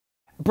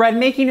Bread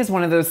making is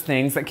one of those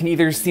things that can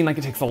either seem like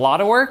it takes a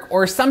lot of work,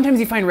 or sometimes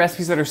you find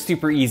recipes that are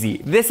super easy.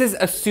 This is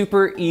a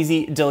super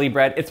easy dilly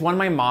bread. It's one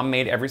my mom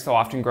made every so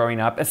often growing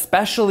up,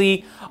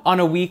 especially on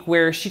a week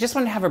where she just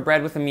wanted to have a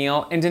bread with a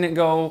meal and didn't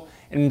go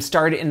and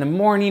start it in the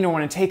morning or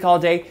want to take all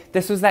day.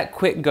 This was that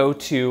quick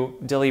go-to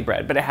dilly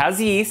bread, but it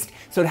has yeast,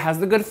 so it has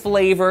the good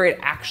flavor. It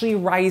actually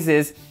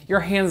rises.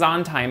 Your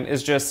hands-on time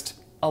is just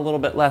a little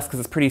bit less because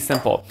it's pretty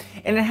simple.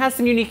 And it has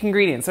some unique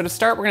ingredients. So to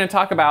start, we're gonna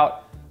talk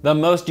about the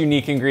most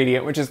unique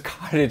ingredient, which is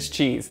cottage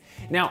cheese.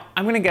 Now,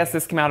 I'm gonna guess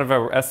this came out of a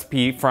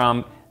recipe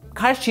from,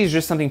 cottage cheese is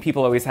just something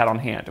people always had on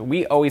hand.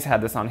 We always had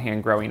this on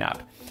hand growing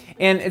up.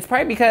 And it's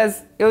probably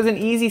because it was an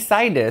easy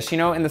side dish. You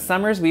know, in the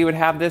summers, we would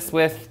have this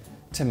with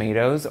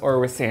tomatoes or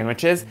with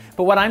sandwiches.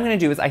 But what I'm gonna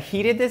do is I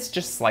heated this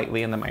just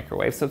slightly in the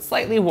microwave, so it's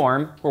slightly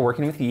warm. We're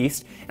working with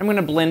yeast. I'm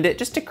gonna blend it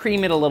just to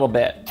cream it a little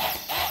bit.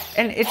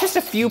 And it's just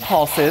a few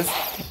pulses.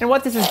 And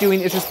what this is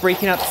doing is just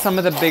breaking up some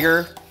of the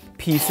bigger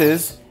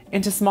pieces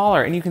into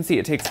smaller, and you can see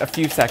it takes a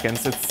few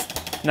seconds.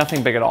 It's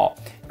nothing big at all.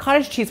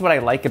 Cottage cheese, what I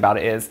like about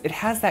it is it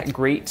has that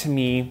great, to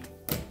me,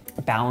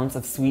 balance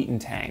of sweet and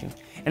tang.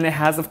 And it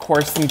has, of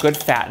course, some good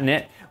fat in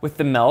it with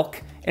the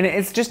milk, and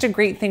it's just a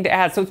great thing to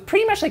add. So it's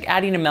pretty much like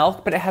adding a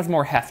milk, but it has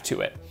more heft to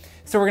it.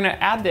 So we're gonna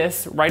add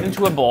this right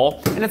into a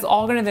bowl, and it's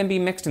all gonna then be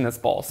mixed in this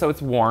bowl. So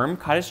it's warm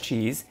cottage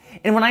cheese.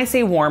 And when I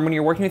say warm, when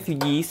you're working with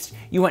the yeast,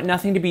 you want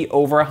nothing to be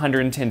over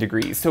 110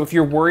 degrees. So if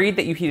you're worried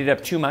that you heated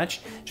up too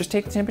much, just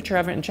take the temperature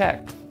of it and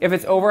check. If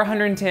it's over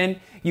 110,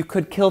 you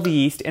could kill the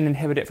yeast and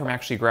inhibit it from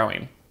actually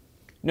growing.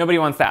 Nobody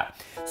wants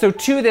that. So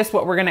to this,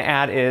 what we're gonna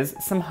add is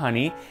some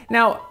honey.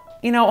 Now,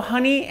 you know,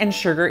 honey and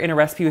sugar in a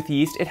recipe with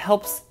yeast, it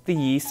helps the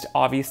yeast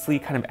obviously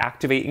kind of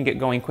activate and get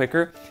going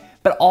quicker.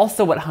 But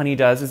also what honey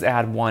does is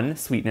add one,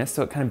 sweetness,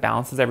 so it kind of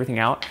balances everything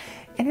out.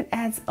 And it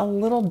adds a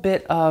little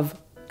bit of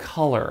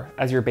color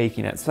as you're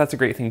baking it. So that's a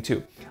great thing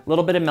too. A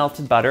little bit of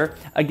melted butter.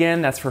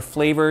 Again, that's for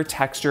flavor,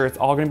 texture, it's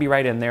all gonna be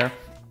right in there.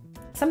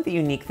 Some of the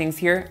unique things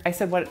here, I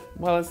said, what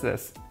is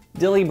this?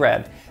 Dilly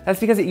bread.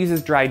 That's because it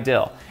uses dried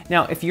dill.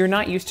 Now, if you're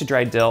not used to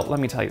dried dill, let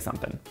me tell you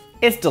something.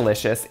 It's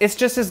delicious. It's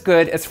just as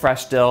good as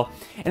fresh dill,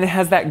 and it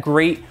has that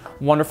great,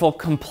 wonderful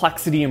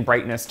complexity and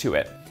brightness to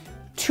it.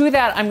 To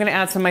that, I'm gonna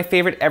add some of my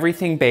favorite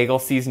everything bagel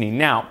seasoning.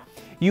 Now,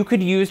 you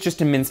could use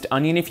just a minced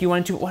onion if you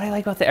wanted to. What I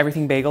like about the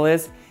everything bagel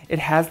is it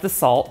has the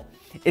salt,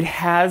 it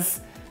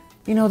has,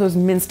 you know, those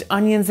minced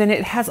onions in it,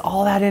 it has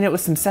all that in it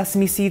with some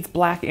sesame seeds,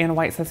 black and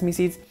white sesame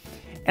seeds.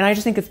 And I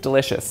just think it's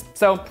delicious.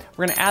 So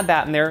we're gonna add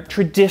that in there.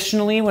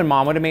 Traditionally, when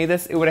mom would have made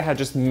this, it would have had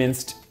just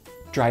minced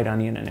dried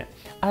onion in it.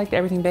 I like the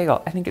everything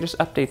bagel. I think it just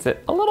updates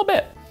it a little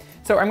bit.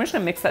 So I'm just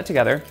gonna mix that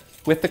together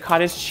with the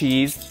cottage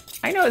cheese.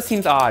 I know it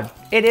seems odd.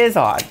 It is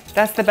odd.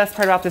 That's the best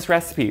part about this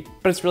recipe,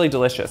 but it's really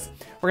delicious.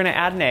 We're gonna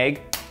add an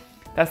egg.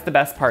 That's the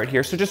best part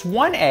here. So just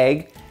one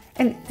egg,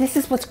 and this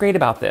is what's great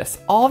about this.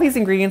 All these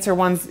ingredients are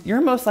ones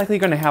you're most likely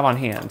gonna have on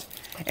hand.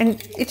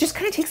 And it just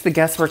kind of takes the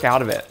guesswork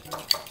out of it.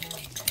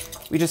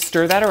 We just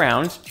stir that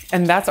around,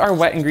 and that's our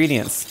wet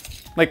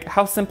ingredients. Like,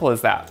 how simple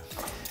is that?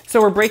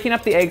 So we're breaking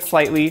up the egg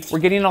slightly. We're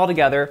getting it all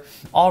together.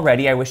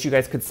 Already, I wish you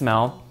guys could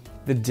smell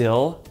the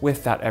dill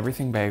with that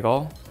everything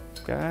bagel.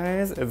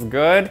 Guys, it's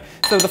good.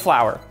 So the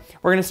flour.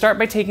 We're gonna start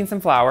by taking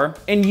some flour,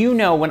 and you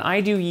know when I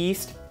do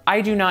yeast,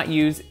 I do not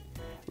use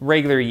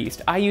regular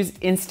yeast. I use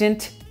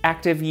instant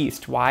active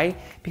yeast. Why?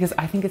 Because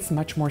I think it's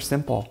much more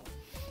simple.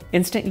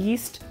 Instant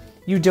yeast,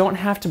 you don't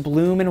have to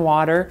bloom in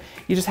water.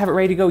 You just have it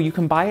ready to go. You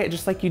can buy it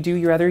just like you do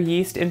your other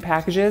yeast in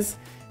packages.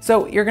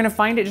 So you're gonna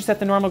find it just at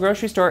the normal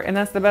grocery store, and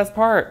that's the best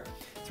part.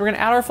 So we're gonna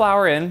add our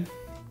flour in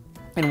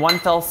one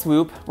fell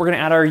swoop. We're gonna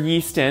add our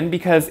yeast in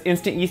because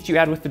instant yeast you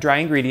add with the dry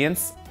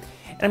ingredients.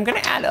 And I'm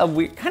gonna add a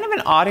weird, kind of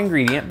an odd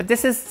ingredient, but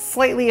this is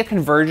slightly a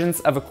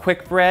convergence of a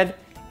quick bread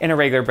and a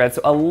regular bread,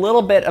 so a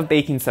little bit of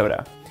baking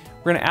soda.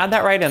 We're gonna add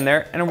that right in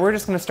there, and we're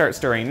just gonna start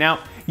stirring. Now,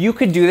 you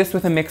could do this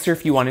with a mixer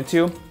if you wanted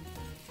to.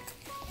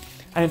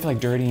 I didn't feel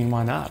like dirtying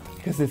one up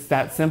because it's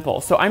that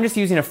simple. So I'm just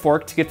using a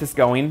fork to get this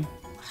going.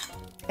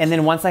 And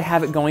then once I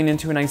have it going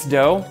into a nice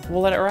dough,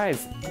 we'll let it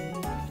rise.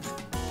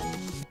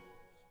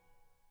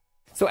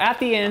 So at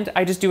the end,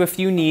 I just do a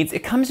few kneads.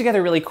 It comes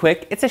together really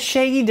quick. It's a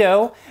shaggy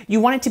dough.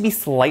 You want it to be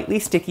slightly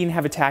sticky and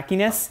have a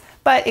tackiness,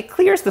 but it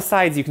clears the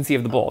sides you can see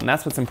of the bowl, and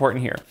that's what's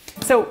important here.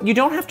 So you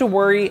don't have to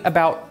worry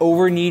about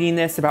over kneading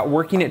this, about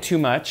working it too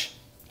much.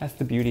 That's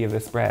the beauty of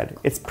this bread.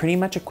 It's pretty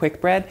much a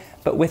quick bread,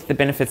 but with the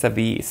benefits of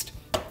the yeast.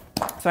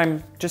 So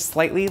I'm just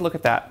slightly, look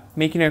at that,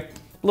 making a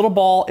little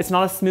ball. It's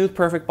not a smooth,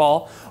 perfect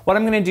ball. What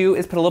I'm gonna do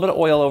is put a little bit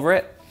of oil over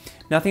it.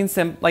 Nothing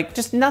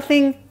just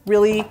nothing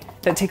really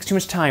that takes too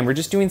much time. We're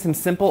just doing some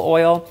simple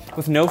oil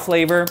with no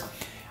flavor.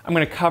 I'm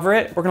gonna cover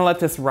it. We're gonna let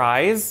this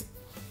rise.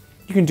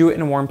 You can do it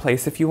in a warm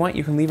place if you want.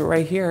 You can leave it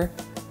right here.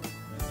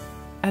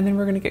 And then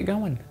we're gonna get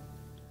going.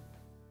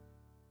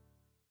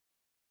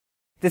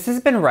 This has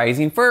been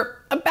rising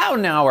for about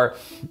an hour.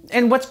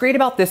 And what's great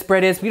about this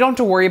bread is we don't have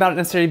to worry about it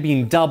necessarily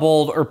being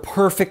doubled or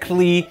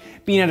perfectly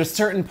being at a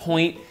certain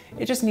point.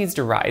 It just needs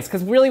to rise.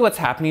 Because really what's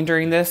happening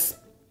during this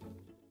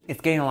it's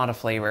getting a lot of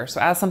flavor.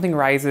 So as something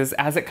rises,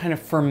 as it kind of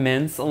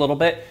ferments a little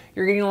bit,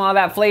 you're getting a lot of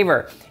that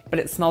flavor, but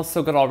it smells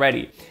so good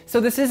already.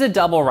 So this is a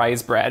double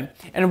rise bread.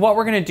 And what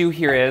we're gonna do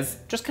here is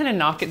just kind of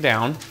knock it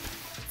down.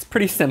 It's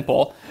pretty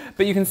simple,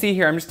 but you can see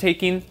here, I'm just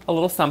taking a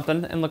little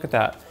something and look at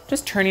that.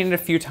 Just turning it a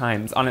few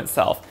times on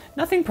itself.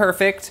 Nothing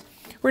perfect.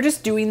 We're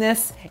just doing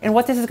this. And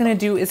what this is gonna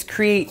do is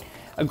create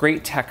a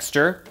great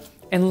texture.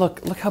 And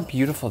look how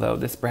beautiful though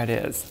this bread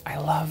is. I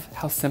love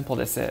how simple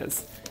this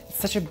is. It's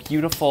such a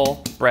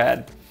beautiful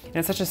bread. And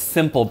it's such a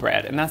simple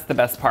bread, and that's the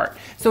best part.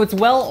 So it's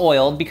well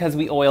oiled because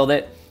we oiled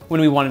it when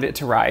we wanted it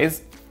to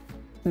rise.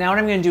 Now what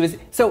I'm gonna do is,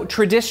 so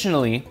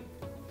traditionally,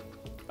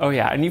 oh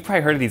yeah, and you've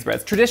probably heard of these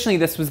breads. Traditionally,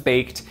 this was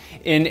baked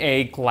in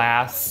a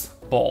glass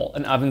bowl,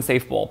 an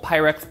oven-safe bowl,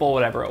 Pyrex bowl,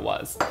 whatever it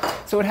was.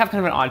 So it would have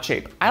kind of an odd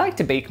shape. I like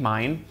to bake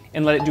mine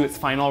and let it do its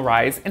final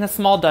rise in a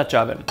small Dutch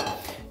oven.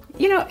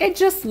 You know, it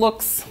just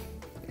looks,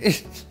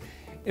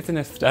 it's an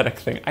aesthetic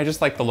thing. I just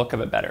like the look of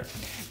it better.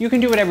 You can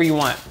do whatever you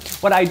want.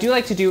 What I do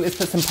like to do is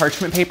put some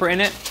parchment paper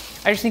in it.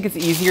 I just think it's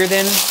easier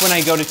than when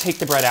I go to take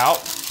the bread out.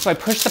 So I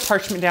push the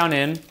parchment down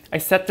in. I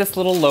set this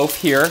little loaf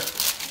here.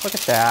 Look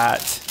at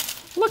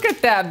that. Look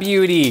at that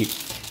beauty.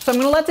 So I'm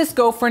gonna let this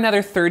go for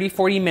another 30,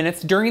 40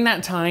 minutes. During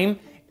that time,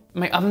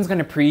 my oven's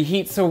gonna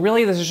preheat. So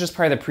really this is just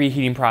part of the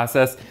preheating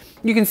process.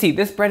 You can see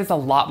this bread is a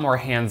lot more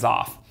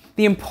hands-off.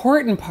 The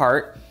important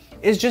part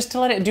is just to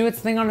let it do its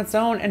thing on its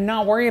own and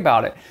not worry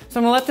about it. So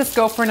I'm gonna let this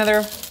go for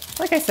another,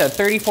 like I said,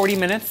 30, 40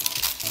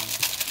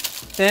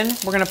 minutes. Then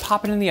we're gonna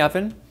pop it in the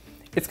oven.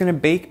 It's gonna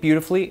bake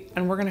beautifully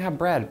and we're gonna have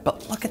bread.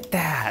 But look at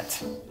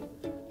that.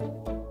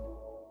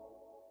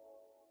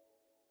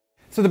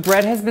 So the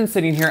bread has been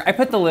sitting here. I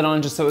put the lid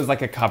on just so it was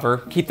like a cover,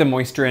 keep the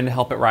moisture in to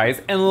help it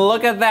rise. And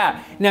look at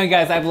that. Now you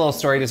guys, I have a little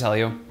story to tell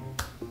you.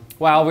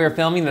 While we were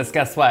filming this,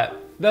 guess what?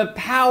 The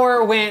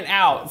power went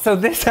out. So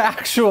this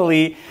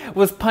actually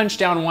was punched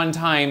down one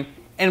time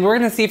and we're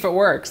gonna see if it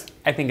works.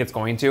 I think it's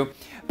going to.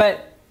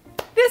 But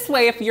this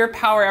way, if your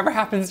power ever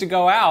happens to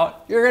go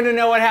out, you're gonna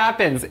know what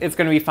happens. It's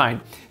gonna be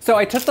fine. So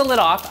I took the lid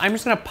off. I'm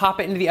just gonna pop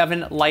it into the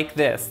oven like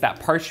this.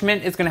 That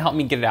parchment is gonna help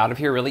me get it out of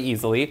here really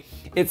easily.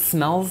 It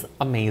smells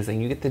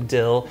amazing. You get the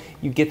dill,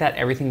 you get that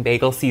everything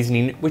bagel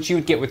seasoning, which you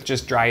would get with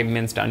just dry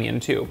minced onion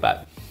too.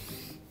 But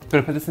I'm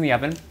gonna put this in the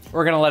oven.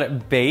 We're gonna let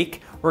it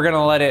bake. We're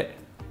gonna let it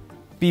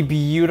be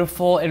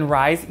beautiful and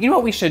rise. You know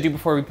what we should do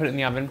before we put it in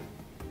the oven?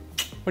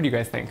 What do you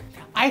guys think?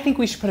 I think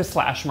we should put a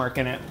slash mark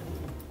in it.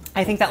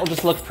 I think that will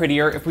just look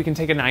prettier if we can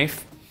take a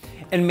knife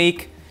and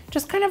make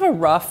just kind of a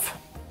rough,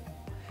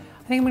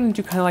 I think I'm gonna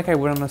do kind of like I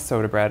would on a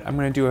soda bread. I'm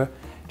gonna do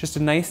just a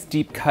nice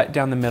deep cut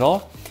down the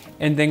middle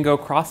and then go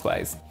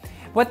crosswise.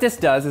 What this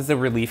does is a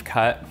relief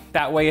cut.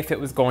 That way if it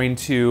was going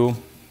to,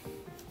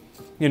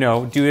 you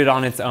know, do it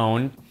on its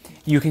own,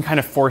 you can kind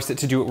of force it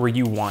to do it where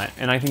you want.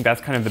 And I think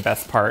that's kind of the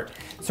best part.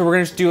 So we're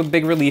gonna just do a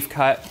big relief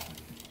cut.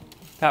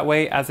 That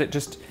way, as it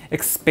just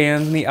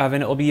expands in the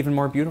oven, it will be even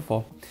more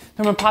beautiful. So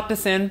I'm gonna pop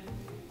this in.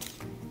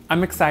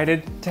 I'm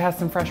excited to have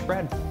some fresh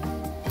bread.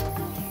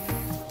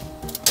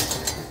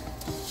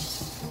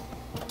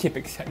 Kip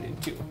excited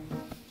too.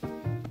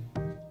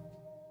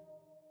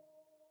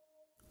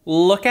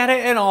 Look at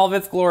it in all of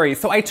its glory.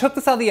 So I took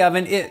this out of the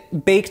oven.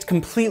 It baked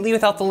completely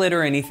without the lid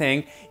or anything.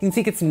 You can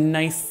see it's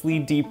nicely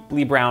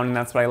deeply brown and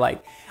that's what I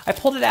like. I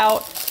pulled it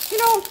out, you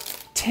know,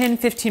 10,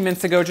 15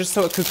 minutes ago just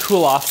so it could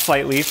cool off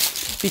slightly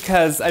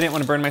because I didn't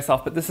want to burn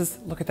myself, but this is,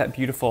 look at that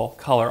beautiful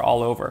color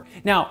all over.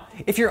 Now,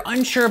 if you're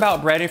unsure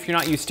about bread, if you're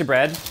not used to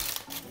bread,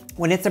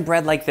 when it's a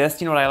bread like this,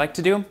 you know what I like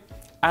to do?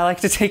 I like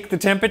to take the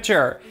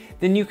temperature.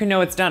 Then you can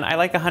know it's done. I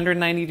like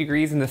 190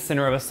 degrees in the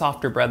center of a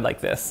softer bread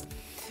like this.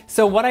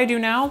 So what I do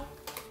now,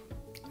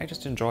 I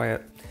just enjoy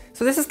it.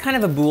 So this is kind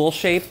of a boule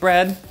shaped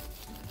bread,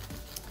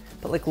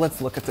 but like,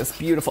 let's look at this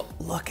beautiful,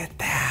 look at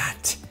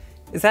that.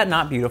 Is that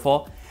not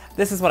beautiful?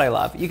 This is what I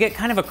love. You get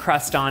kind of a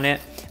crust on it,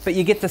 but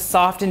you get the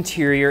soft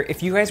interior.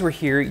 If you guys were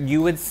here,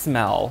 you would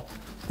smell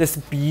this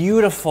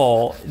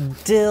beautiful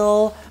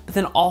dill, but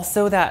then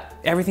also that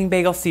everything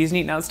bagel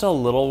seasoning. Now it's still a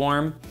little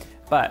warm,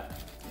 but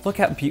look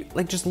at,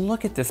 like just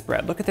look at this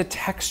bread. Look at the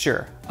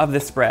texture of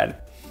this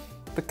bread.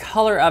 The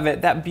color of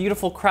it, that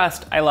beautiful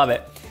crust, I love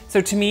it. So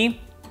to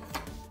me,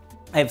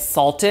 I have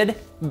salted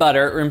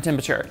butter at room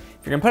temperature.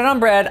 If you're gonna put it on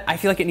bread, I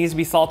feel like it needs to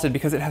be salted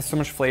because it has so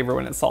much flavor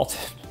when it's salted.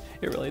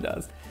 It really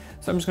does.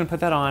 So I'm just gonna put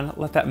that on,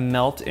 let that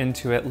melt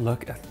into it.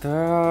 Look at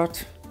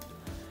that.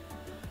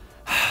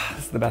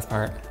 This is the best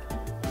part.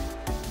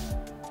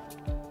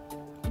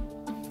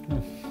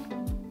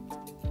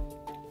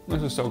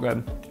 This is so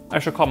good. I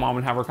should call mom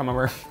and have her come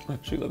over.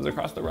 She lives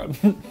across the road.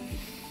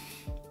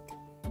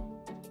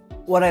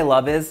 What I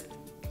love is,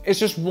 it's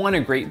just one,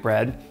 a great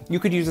bread. You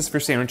could use this for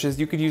sandwiches,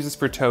 you could use this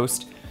for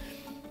toast.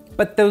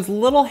 But those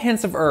little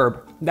hints of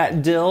herb,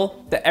 that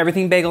dill, the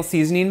everything bagel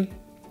seasoning,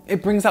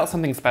 it brings out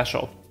something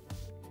special.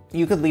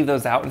 You could leave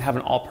those out and have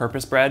an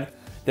all-purpose bread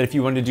that if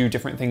you wanted to do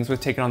different things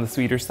with, take it on the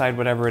sweeter side,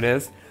 whatever it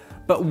is.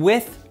 But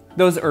with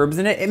those herbs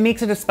in it, it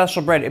makes it a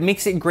special bread. It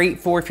makes it great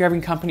for if you're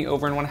having company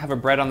over and want to have a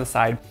bread on the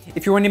side.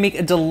 If you're wanting to make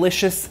a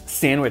delicious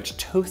sandwich,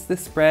 toast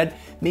this bread,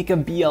 make a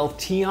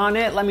BLT on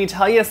it. Let me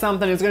tell you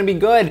something, it's gonna be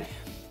good.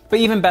 But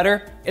even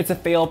better, it's a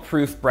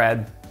fail-proof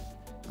bread.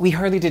 We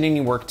hardly did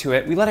any work to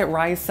it. We let it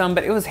rise some,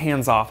 but it was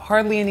hands off.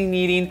 Hardly any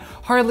kneading,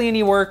 hardly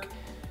any work.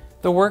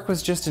 The work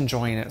was just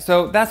enjoying it.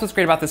 So that's what's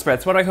great about this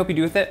bread. So what do I hope you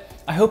do with it?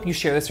 I hope you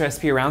share this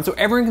recipe around so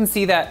everyone can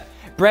see that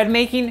bread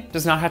making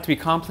does not have to be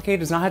complicated,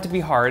 does not have to be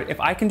hard. If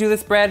I can do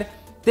this bread,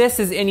 this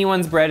is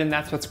anyone's bread, and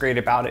that's what's great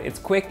about it. It's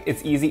quick,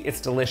 it's easy, it's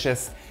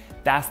delicious.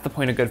 That's the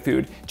point of good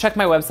food. Check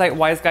my website,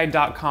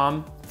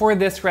 wiseguide.com, for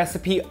this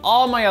recipe.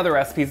 All my other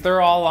recipes,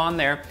 they're all on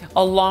there,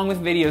 along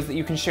with videos that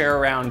you can share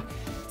around.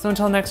 So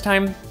until next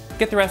time,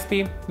 get the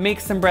recipe, make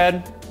some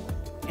bread,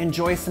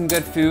 enjoy some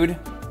good food.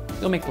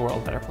 You'll make the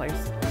world a better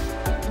place.